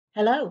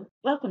Hello,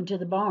 welcome to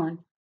the barn.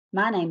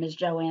 My name is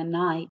Joanne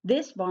Knight.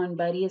 This barn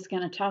buddy is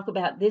going to talk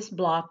about this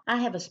block. I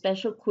have a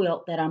special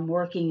quilt that I'm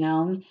working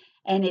on,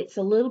 and it's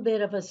a little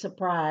bit of a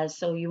surprise,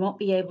 so you won't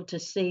be able to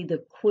see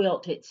the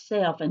quilt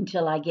itself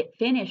until I get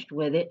finished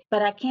with it.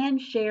 But I can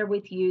share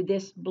with you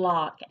this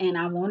block, and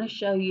I want to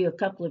show you a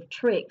couple of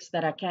tricks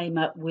that I came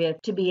up with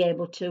to be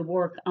able to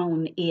work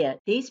on it.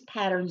 These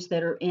patterns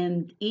that are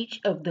in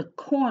each of the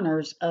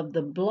corners of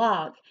the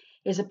block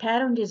is a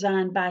pattern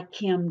designed by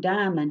Kim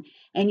Diamond.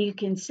 And you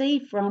can see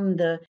from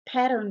the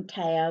pattern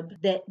tab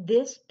that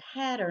this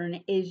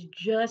pattern is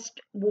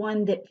just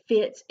one that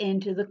fits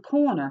into the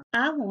corner.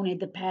 I wanted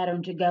the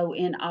pattern to go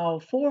in all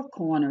four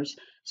corners.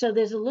 So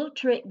there's a little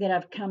trick that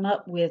I've come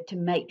up with to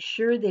make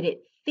sure that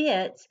it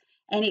fits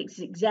and it's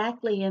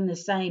exactly in the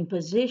same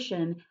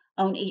position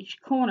on each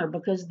corner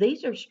because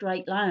these are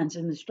straight lines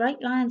and the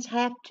straight lines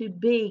have to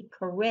be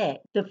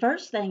correct. The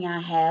first thing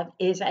I have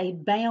is a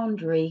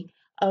boundary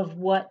of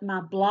what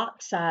my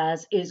block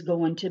size is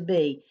going to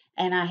be.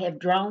 And I have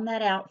drawn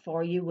that out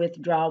for you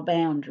with draw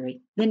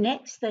boundary. The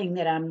next thing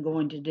that I'm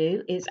going to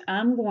do is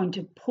I'm going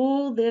to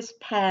pull this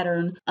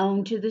pattern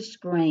onto the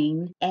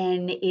screen,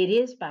 and it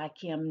is by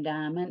Kim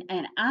Diamond,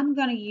 and I'm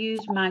going to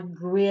use my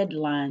grid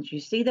lines. You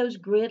see those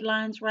grid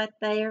lines right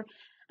there?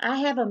 I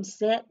have them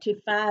set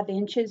to 5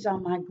 inches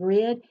on my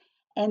grid,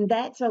 and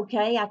that's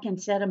okay. I can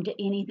set them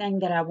to anything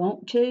that I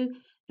want to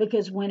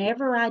because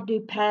whenever I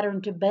do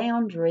pattern to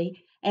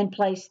boundary, and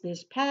place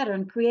this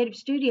pattern, Creative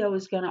Studio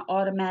is going to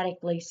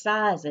automatically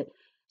size it.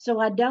 So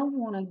I don't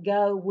want to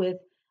go with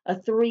a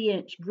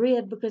 3-inch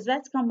grid because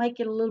that's going to make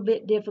it a little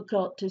bit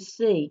difficult to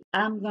see.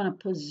 I'm going to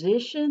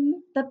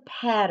position the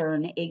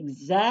pattern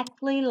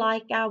exactly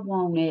like I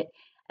want it,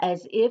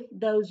 as if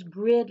those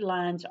grid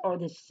lines are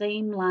the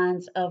seam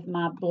lines of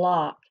my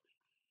block.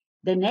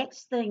 The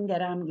next thing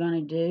that I'm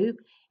going to do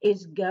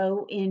is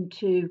go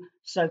into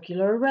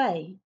Circular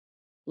Array.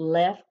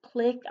 Left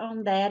click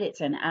on that. It's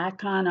an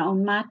icon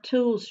on my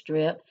tool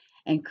strip,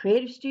 and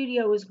Creative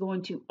Studio is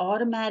going to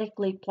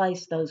automatically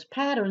place those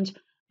patterns,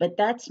 but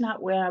that's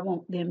not where I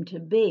want them to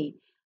be.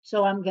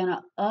 So I'm going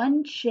to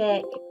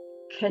uncheck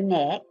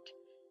connect,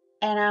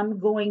 and I'm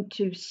going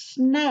to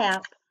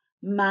snap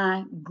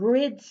my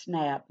grid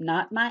snap,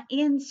 not my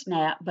end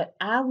snap, but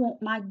I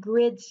want my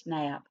grid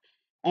snap.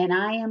 And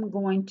I am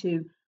going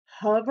to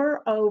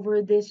hover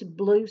over this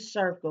blue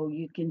circle.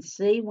 You can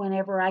see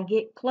whenever I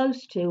get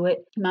close to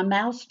it, my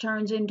mouse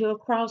turns into a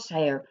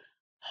crosshair.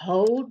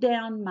 Hold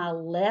down my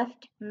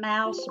left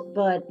mouse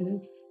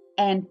button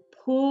and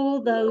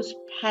pull those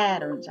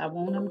patterns. I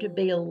want them to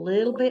be a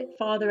little bit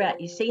farther out.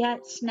 You see how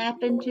it's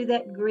snapping to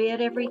that grid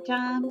every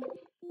time?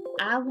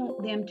 I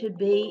want them to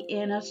be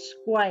in a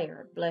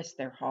square, bless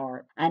their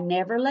heart. I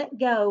never let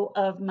go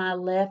of my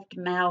left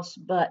mouse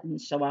button,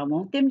 so I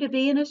want them to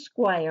be in a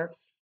square.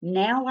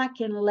 Now I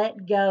can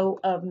let go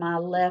of my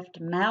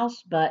left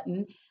mouse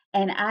button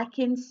and I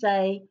can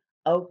say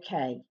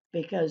OK,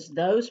 because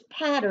those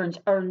patterns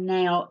are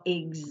now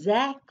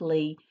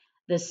exactly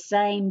the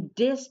same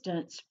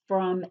distance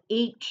from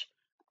each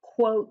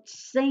quote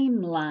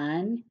seam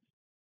line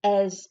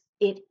as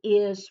it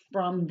is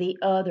from the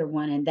other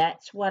one, and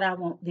that's what I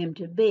want them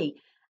to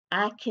be.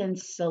 I can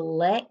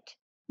select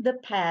the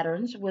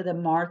patterns with a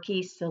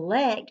marquee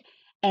select,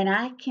 and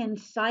I can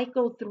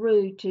cycle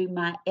through to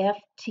my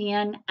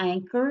F10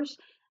 anchors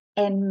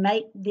and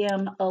make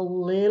them a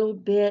little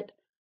bit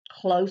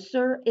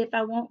closer if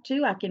I want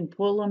to. I can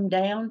pull them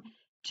down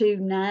to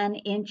 9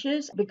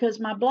 inches because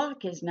my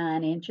block is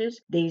 9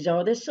 inches. These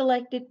are the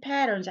selected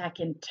patterns. I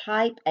can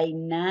type a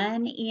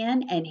 9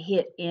 in and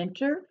hit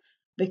enter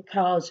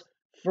because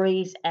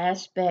freeze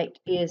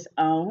aspect is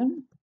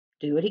on.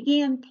 Do it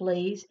again,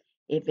 please.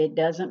 If it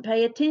doesn't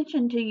pay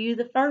attention to you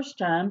the first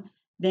time,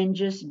 then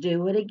just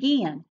do it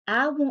again.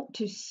 I want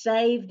to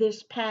save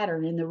this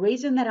pattern, and the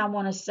reason that I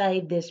want to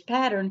save this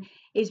pattern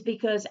is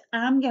because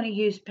I'm going to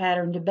use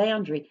pattern to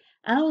boundary.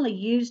 I only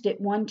used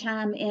it one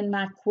time in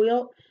my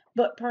quilt,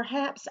 but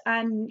perhaps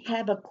I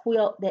have a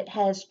quilt that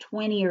has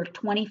 20 or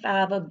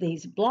 25 of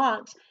these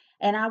blocks,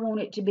 and I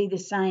want it to be the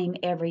same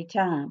every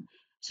time.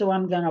 So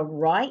I'm going to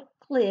right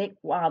click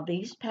while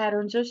these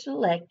patterns are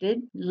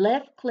selected,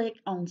 left click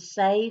on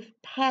Save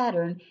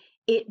Pattern.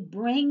 It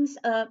brings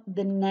up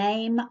the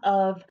name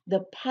of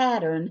the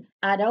pattern.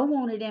 I don't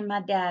want it in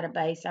my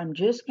database. I'm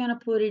just going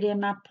to put it in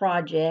my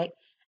project.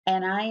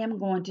 And I am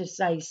going to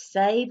say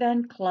Save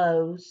and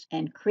Close.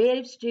 And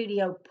Creative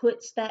Studio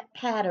puts that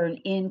pattern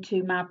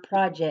into my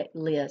project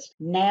list.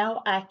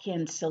 Now I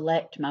can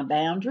select my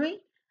boundary.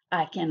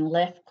 I can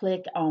left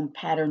click on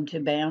Pattern to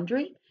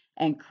Boundary,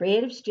 and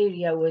Creative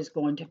Studio is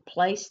going to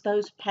place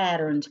those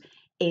patterns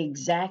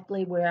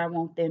exactly where I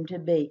want them to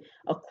be.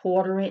 A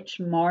 1/4 inch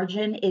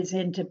margin is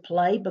into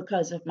play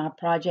because of my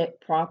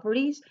project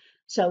properties,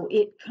 so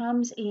it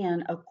comes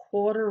in a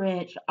 1/4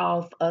 inch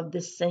off of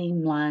the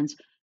seam lines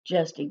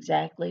just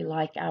exactly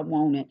like I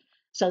want it.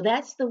 So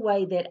that's the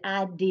way that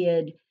I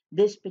did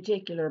this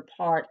particular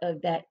part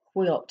of that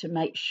quilt to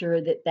make sure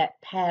that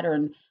that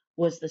pattern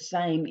was the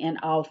same in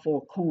all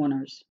four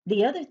corners.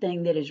 The other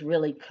thing that is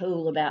really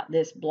cool about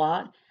this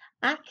block,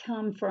 I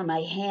come from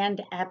a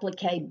hand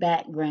applique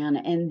background,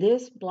 and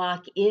this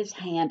block is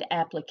hand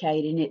applique,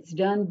 and it's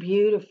done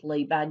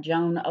beautifully by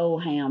Joan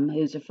Olham,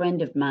 who's a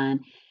friend of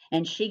mine,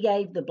 and she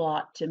gave the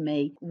block to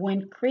me.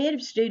 When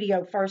Creative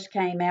Studio first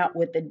came out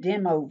with the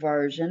demo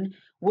version,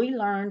 we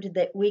learned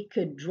that we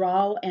could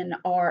draw an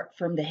art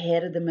from the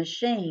head of the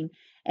machine.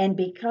 And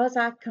because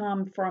I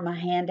come from a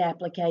hand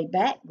applique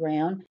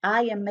background,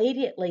 I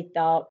immediately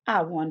thought,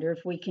 I wonder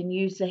if we can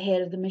use the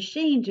head of the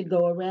machine to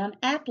go around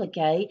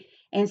applique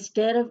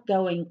instead of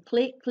going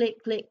click,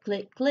 click, click,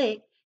 click,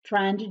 click,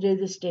 trying to do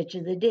the stitch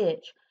of the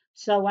ditch.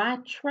 So I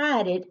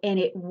tried it and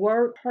it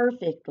worked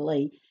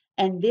perfectly.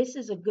 And this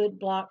is a good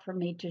block for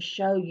me to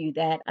show you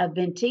that. I've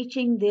been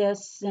teaching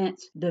this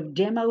since the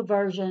demo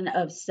version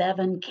of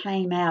 7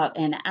 came out,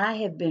 and I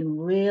have been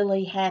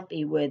really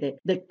happy with it.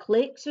 The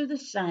clicks are the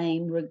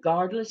same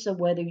regardless of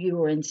whether you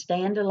are in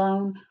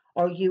standalone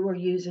or you are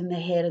using the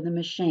head of the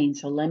machine.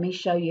 So let me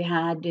show you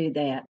how I do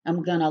that.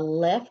 I'm going to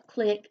left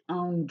click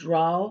on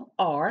Draw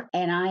Arc,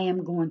 and I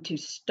am going to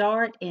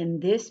start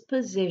in this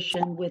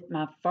position with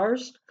my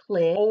first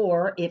click,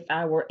 or if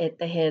I were at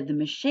the head of the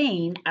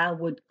machine, I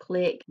would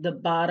click the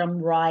bottom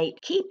right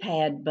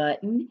keypad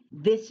button.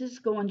 This is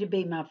going to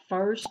be my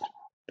first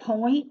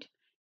point.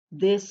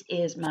 This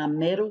is my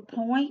middle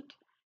point.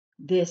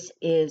 This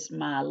is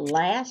my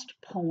last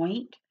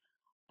point.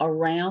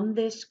 Around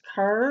this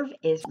curve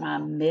is my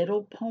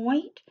middle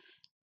point,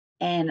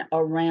 and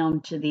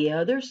around to the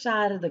other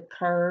side of the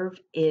curve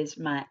is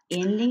my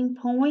ending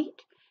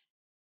point,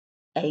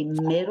 a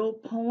middle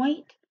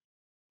point,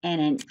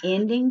 and an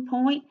ending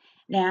point.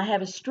 Now I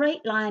have a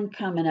straight line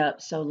coming up,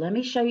 so let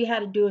me show you how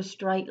to do a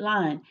straight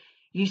line.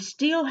 You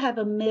still have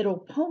a middle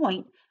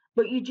point,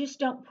 but you just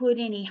don't put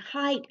any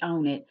height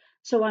on it.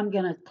 So I'm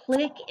going to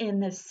click in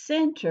the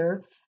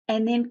center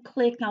and then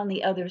click on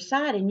the other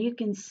side, and you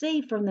can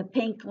see from the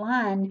pink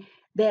line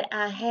that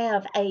I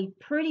have a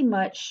pretty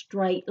much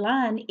straight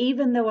line,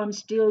 even though I'm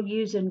still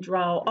using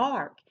Draw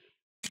Arc.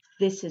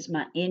 This is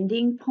my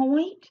ending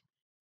point.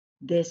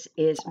 This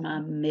is my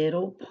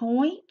middle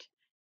point.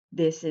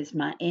 This is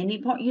my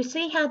ending point. You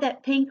see how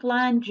that pink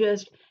line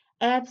just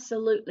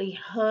absolutely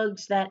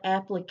hugs that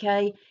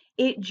applique?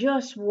 It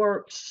just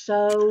works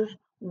so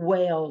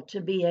well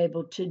to be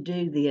able to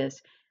do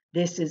this.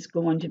 This is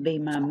going to be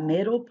my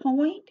middle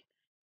point.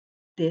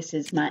 This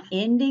is my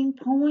ending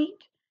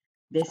point.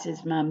 This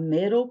is my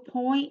middle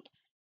point.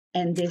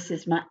 And this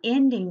is my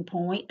ending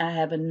point. I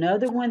have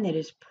another one that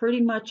is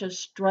pretty much a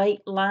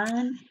straight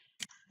line.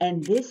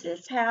 And this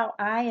is how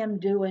I am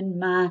doing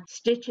my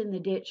stitch in the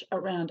ditch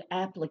around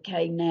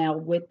applique now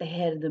with the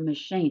head of the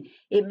machine.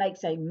 It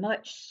makes a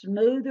much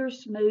smoother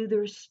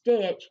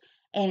stitch,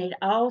 and it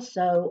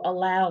also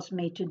allows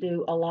me to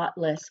do a lot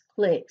less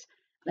clicks.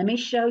 Let me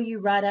show you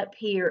right up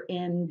here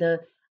in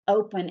the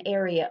open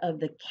area of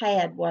the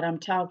CAD what I'm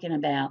talking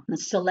about.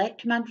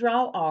 Select my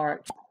Draw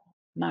Arc,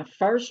 my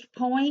first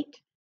point,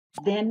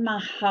 then my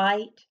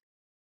height,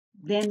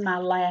 then my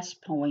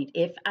last point.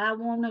 If I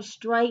want a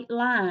straight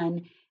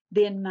line,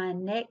 then my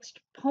next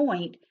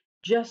point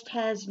just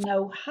has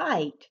no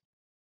height.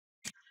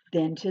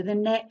 Then to the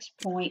next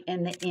point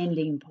and the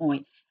ending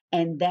point.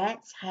 And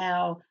that's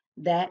how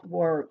that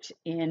works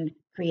in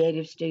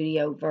Creative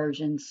Studio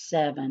version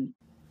 7.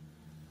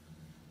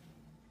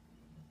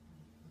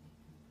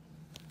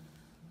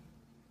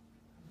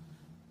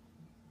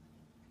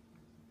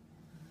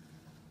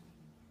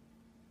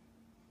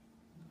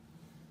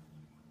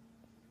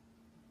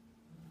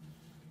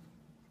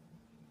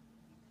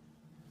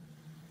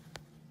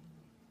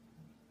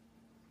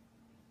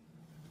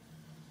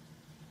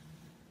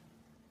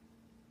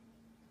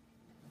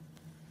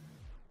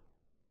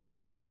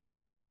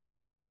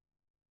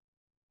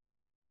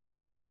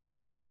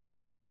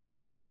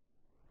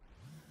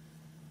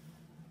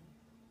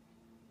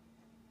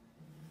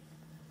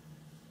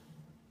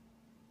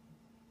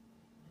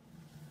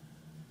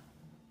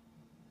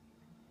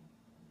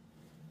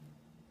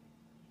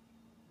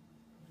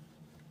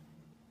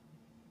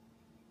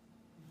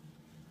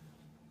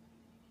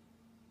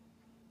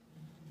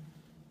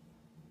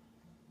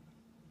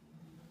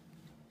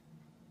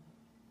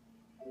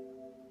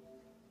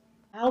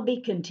 I'll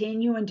be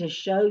continuing to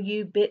show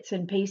you bits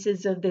and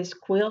pieces of this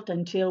quilt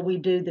until we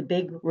do the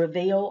big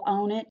reveal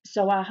on it.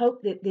 So I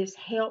hope that this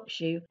helps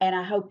you, and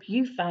I hope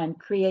you find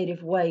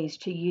creative ways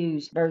to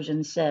use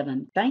version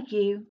 7. Thank you.